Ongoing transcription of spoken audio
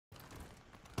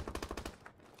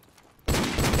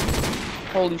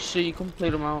Holy shit, you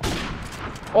complete him out.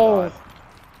 Oh!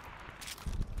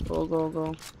 Go, go,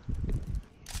 go.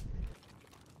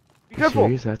 Be careful!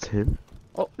 Serious? That's him?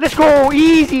 Oh, let's go!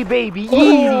 Easy, baby!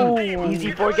 Easy! Oh.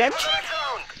 Easy for game.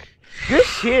 Good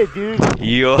shit, dude.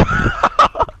 Yo.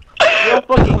 Yo,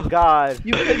 fucking god.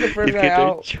 You played the first These guy kids are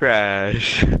out.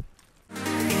 trash.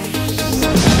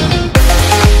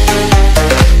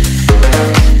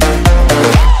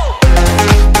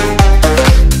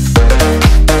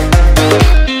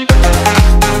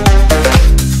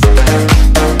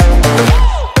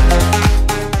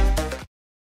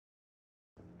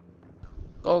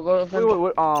 Go, go.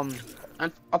 Wait,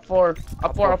 And up four.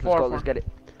 Up four. Let's get it.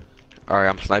 Alright,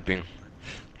 I'm sniping.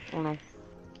 Oh no.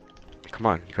 Come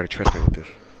on, you gotta trust me with this.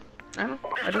 I know.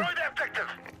 I do.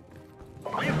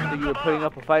 So you were putting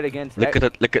up a fight against Look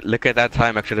at that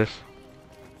time, Exodus.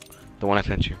 The one I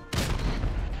sent you.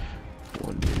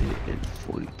 1 minute and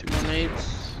 43.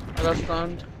 Nades. I got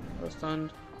stunned. I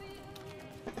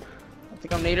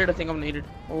think I'm naded.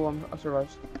 Oh, I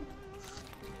survived.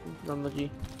 I'm the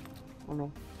G. Oh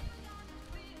no.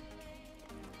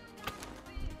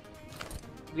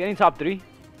 Getting top 3.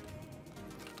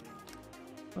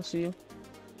 I see you.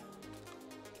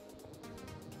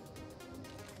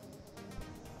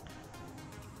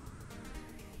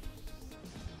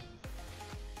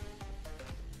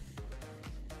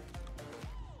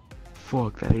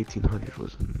 Fuck, that 1800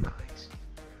 was nice.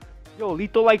 Yo,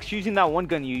 Lito likes using that one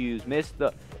gun you use. Missed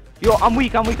the. Yo, I'm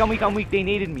weak. They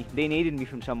naded me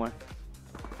from somewhere.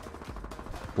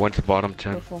 One to bottom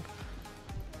 10. Careful.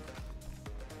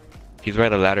 He's right at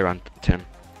the ladder on 10.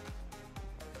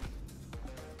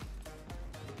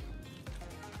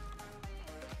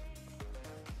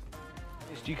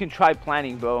 You can try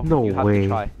planning, bro. No you have way. To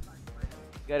try.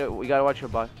 We gotta watch your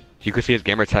butt. You can see his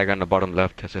gamer tag on the bottom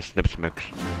left. It says Snips Mix.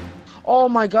 Oh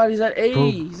my god, he's at A.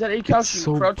 Bro, He's at A It's crouching.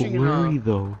 so Crouching blurry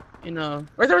though. in a.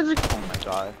 Right there. Oh my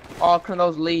god. Oh, cause that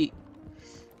was late.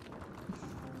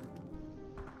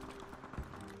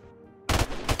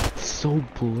 It's so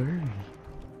blurry.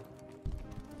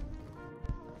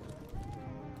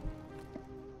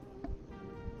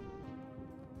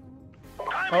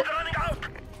 Oh.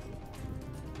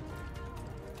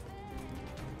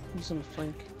 He's on the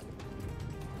flank.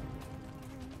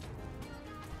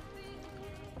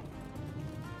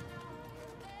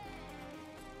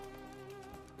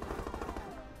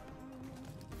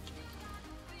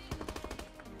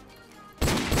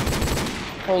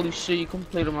 Holy shit, you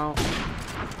complete him out.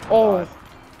 Oh!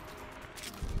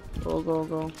 Go, go,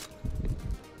 go.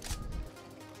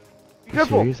 Be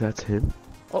careful! Serious? That's him?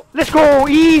 Oh, let's go!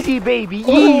 Easy, baby!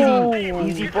 Oh.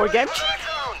 Easy for game.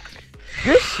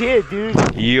 Good shit, dude.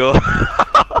 Yo.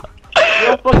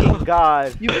 Yo, fucking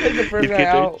god. You played the first These guy kids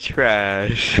are out.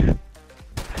 trash.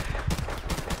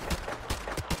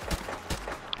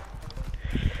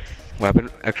 What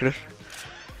happened, Exodus?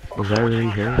 Was that really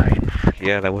him?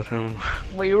 Yeah, that was him.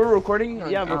 Wait, you were recording?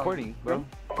 Yeah, I'm recording, bro.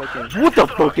 What the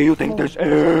fuck do you think this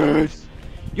is?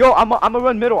 Yo, I'ma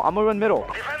run middle.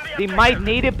 They might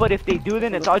nade it, but if they do,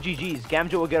 then it's all GG's.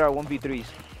 Gamjo will get our 1v3s.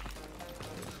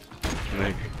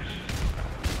 Like,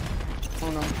 Oh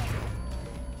no.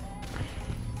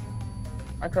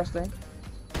 I crossed A.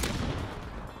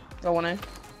 Got one A.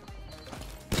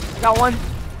 Got one.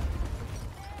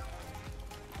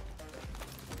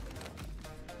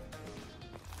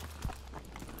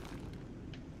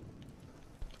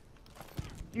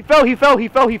 He fell.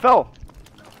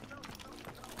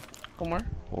 One more.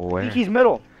 where? He's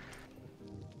middle.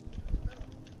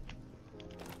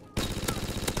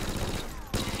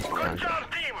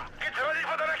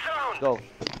 Go.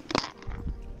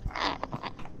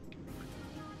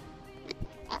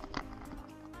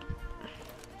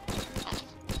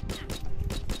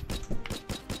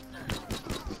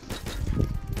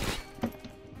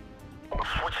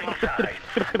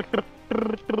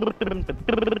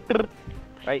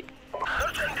 Right.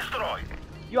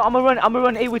 Yo, I'ma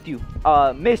run A with you.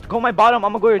 Mist, go my bottom,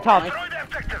 I'ma go your top.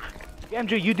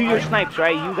 Andrew, you do your snipes,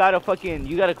 right? You gotta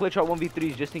glitch our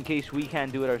 1v3s just in case we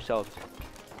can't do it ourselves.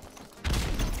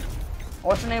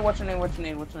 What's your name?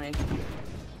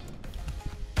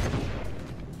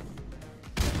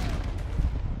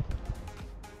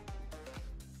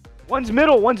 One's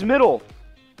middle.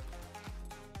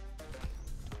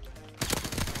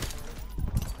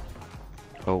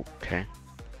 Okay.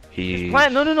 He's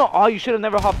Plant, no. Oh, you should have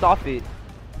never hopped off it.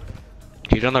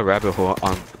 He's on the rabbit hole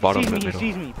on the bottom of the He middle.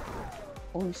 sees me.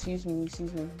 Oh, he sees me.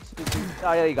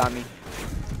 Oh yeah, he got me.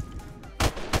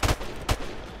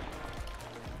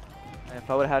 And if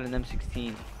I would have had an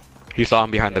M16. He saw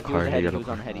him behind the He was car. ahead, He he was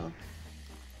on the heady.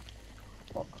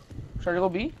 Fuck. Should I go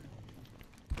B?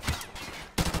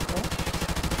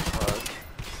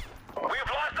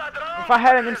 If I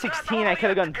had an M16, I could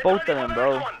have gotten both of them,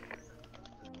 bro.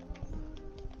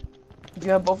 Do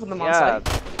you have both of them on Yeah.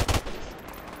 site?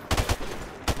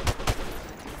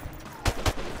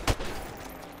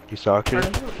 You saw it? Turn.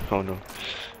 Oh no.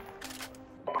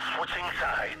 Switching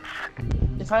sides.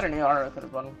 If I had an AR, I could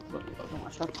have run. But oh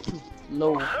my shot too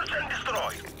low. Search and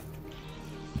destroy.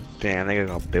 Damn, I think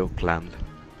I got Bill clammed.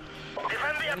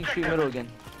 Defend the Let me shoot objective. middle again.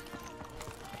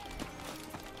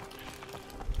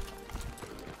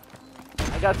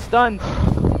 I got stunned.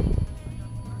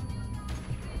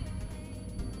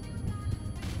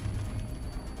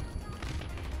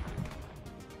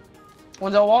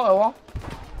 One's at wall, at wall.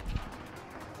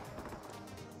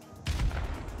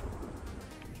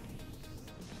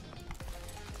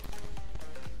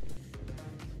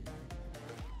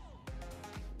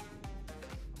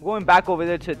 I'm going back over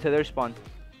there to their spawn.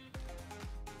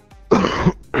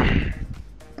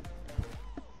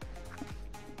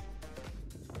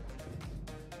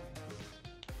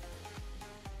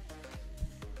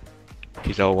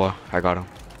 He's over. I got him.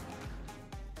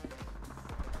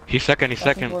 He's second. He's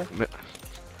Second second. floor.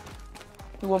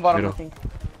 He went bottom, I Middle. think.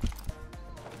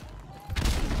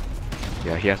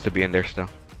 Yeah, he has to be in there still.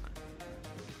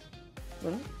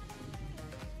 Really?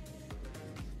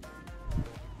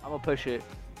 I'm gonna push it.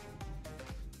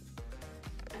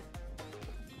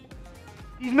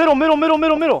 He's middle, middle, middle,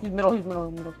 middle, middle. He's middle, he's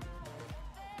middle, middle.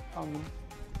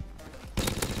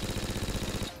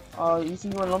 You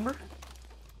think you want lumber?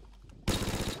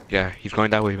 Yeah, he's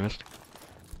going that way, missed.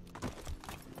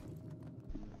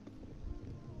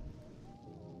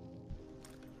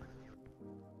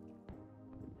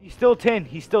 He's still 10.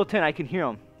 He's still 10. I can hear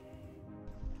him.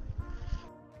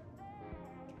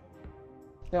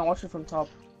 Yeah, watch it from top.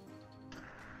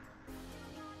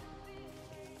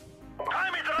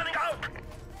 Time is running out.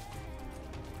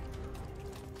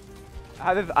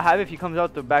 I have if he comes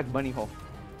out the back bunny hole.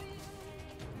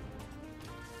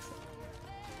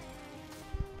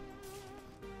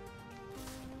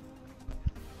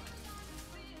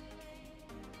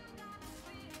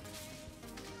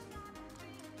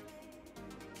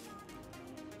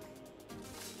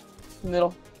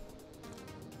 Middle.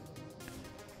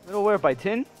 Middle where by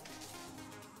 10?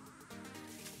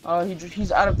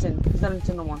 He's out of 10. He's not in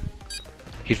 10 no more.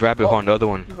 He's rabbit hole on the other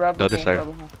one. He grabbed The other hole, side.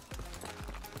 grabbed hole.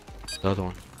 The other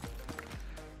one.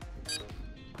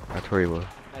 That's where he was.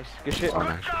 Nice. Good shit. Oh, Good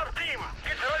nice. job, team.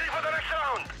 Get ready for the next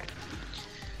round.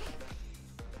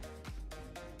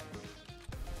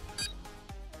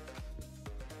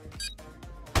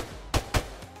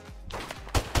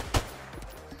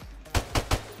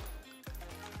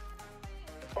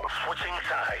 Switching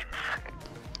sides.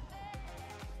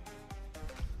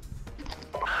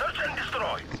 Search and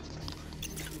destroy.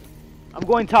 I'm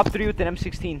going top 3 with an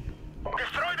M16.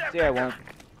 Destroy the See, I won't.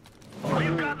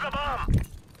 We've got the bomb.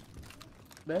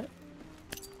 Bet.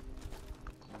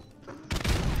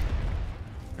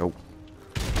 Nope.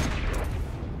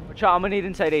 Watch out, I'm gonna need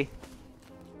inside A.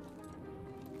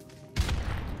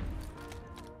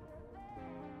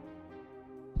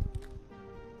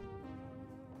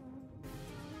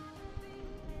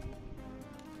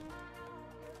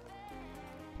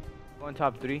 Going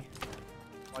top 3.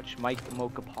 Watch Mike the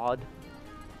Mocha Pod.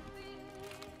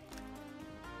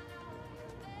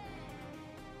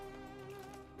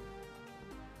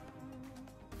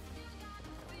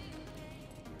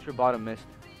 Sure bottom missed.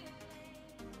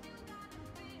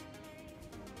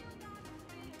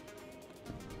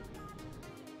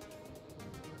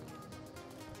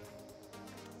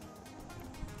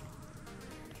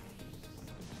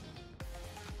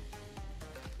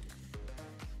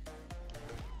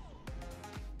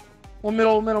 One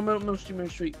middle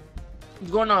street.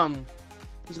 He's going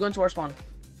to our spawn.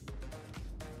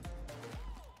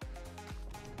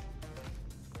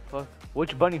 Fuck.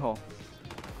 Which bunny hole?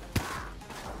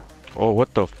 Oh,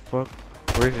 what the fuck?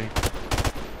 Where is he?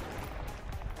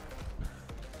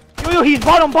 Yo, he's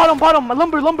bottom.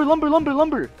 Lumber. Good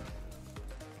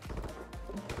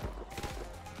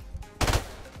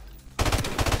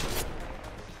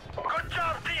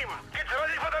job, team. Get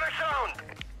ready for the next round.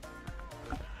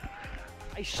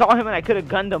 I saw him and I could have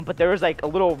gunned him, but there was like a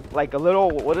little,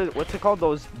 what's it called?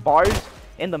 Those bars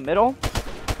in the middle.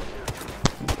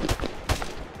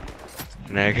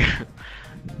 Neg.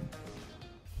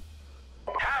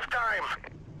 Halftime.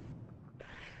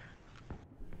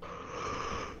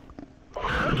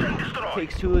 Search and destroy.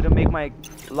 Takes 2 to make my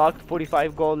locked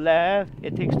 45 go left.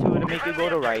 It takes 2 to make it go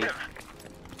to right.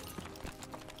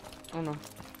 Oh no.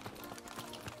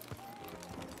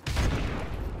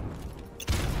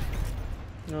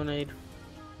 No nade.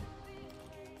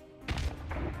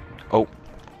 Oh,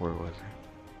 where was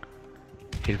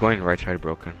he? He's going right side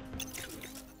broken.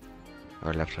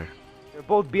 Or left side. They're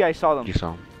both B. I saw them. You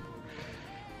saw him.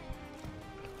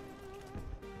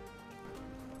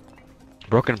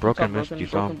 Broken, missed. You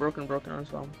saw him. Broken, I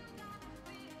saw him.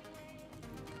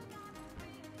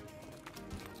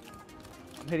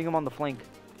 I'm hitting him on the flank.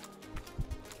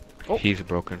 Oh. He's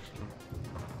broken.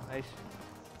 Nice.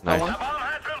 That Nice. one? The bomb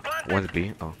has been planted. One's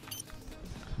B. Oh.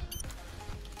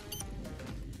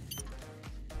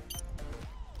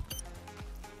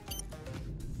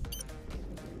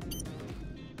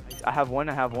 Nice. I have one.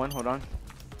 Hold on.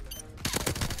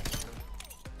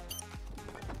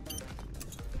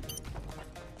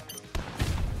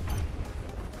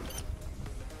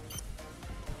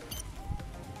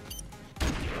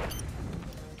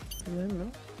 Yeah,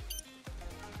 no.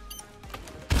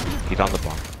 He's on the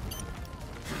bomb.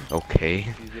 Okay.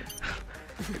 Use it.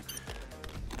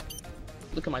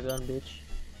 Look at my gun, bitch.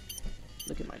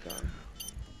 Look at my gun.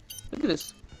 Look at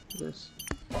this. Look at this.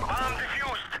 Bomb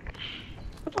defused.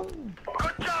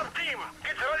 Good job, team.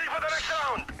 Get ready for the next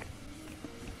round.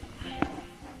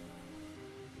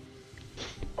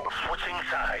 Switching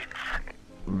sides.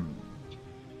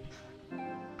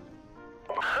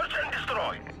 Search and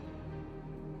destroy.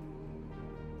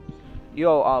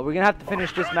 Yo, we're gonna have to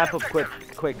finish this map up quick.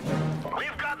 We've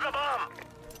got the bomb.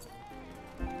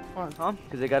 Huh?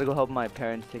 Because I gotta go help my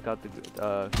parents take out the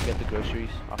get the groceries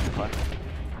off the car.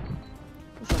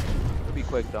 It'll be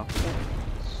quick though.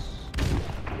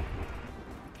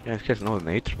 Yeah, this guy's no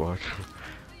nade spot.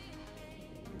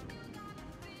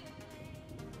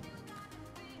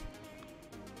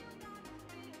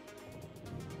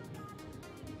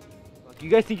 You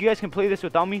guys think you guys can play this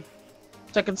without me?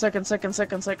 Second. Second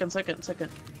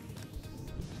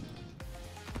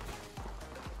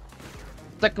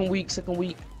week.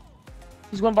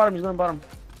 He's going bottom.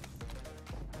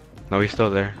 No, he's still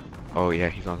there. Oh yeah,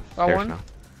 he's on Got stairs one? now.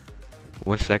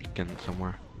 1 second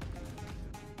somewhere.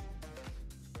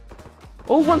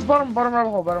 Oh, one's bottom rabbit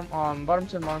hole, bottom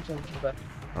 10. Back.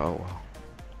 Oh wow.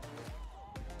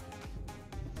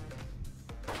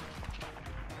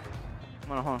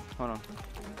 Hold on.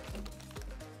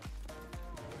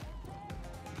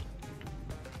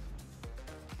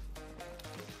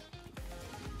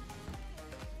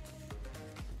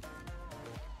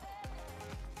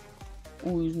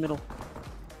 Ooh, he's middle.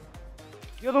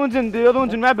 The other one's in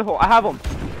rabbit hole. I have them.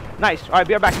 Nice. All right,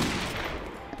 be right back.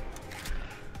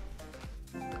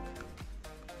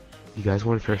 You guys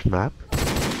want first map?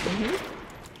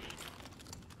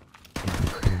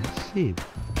 Impressive.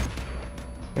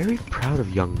 Very proud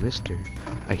of young mister.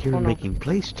 I hear him no. making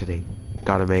plays today.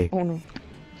 Got him A. Oh no.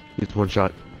 Just one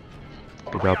shot.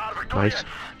 Good job. Nice.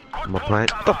 I'm a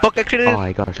plant. What the fuck, actually? Oh,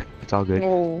 I got it. It's all good.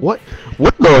 Oh. What?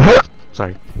 What the heck?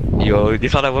 Sorry. Yo, you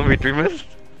saw that 1v3 miss?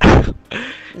 You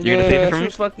gonna save it Yeah, for me?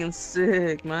 was fucking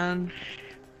sick, man.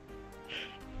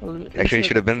 Actually, you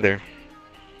should have been there.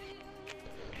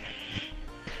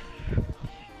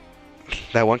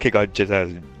 That one kid got just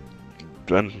as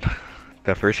done.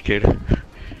 That first kid.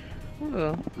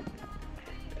 Yeah.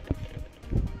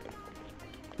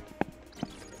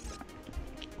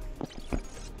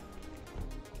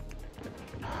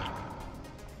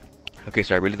 Okay,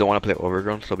 so I really don't want to play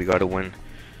Overgrown, so we gotta win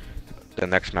the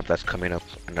next map that's coming up,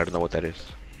 and I don't know what that is.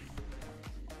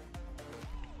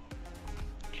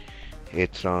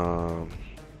 It's I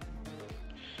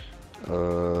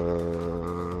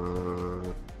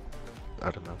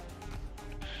don't know.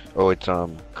 Oh, it's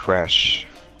Crash.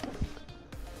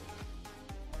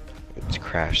 It's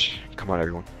Crash. Come on,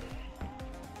 everyone.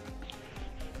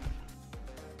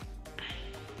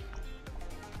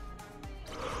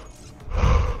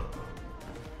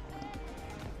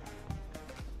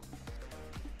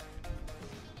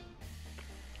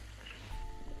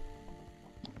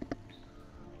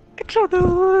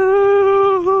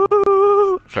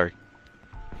 Sorry.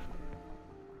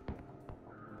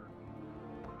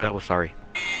 That was sorry.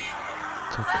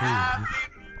 It's okay.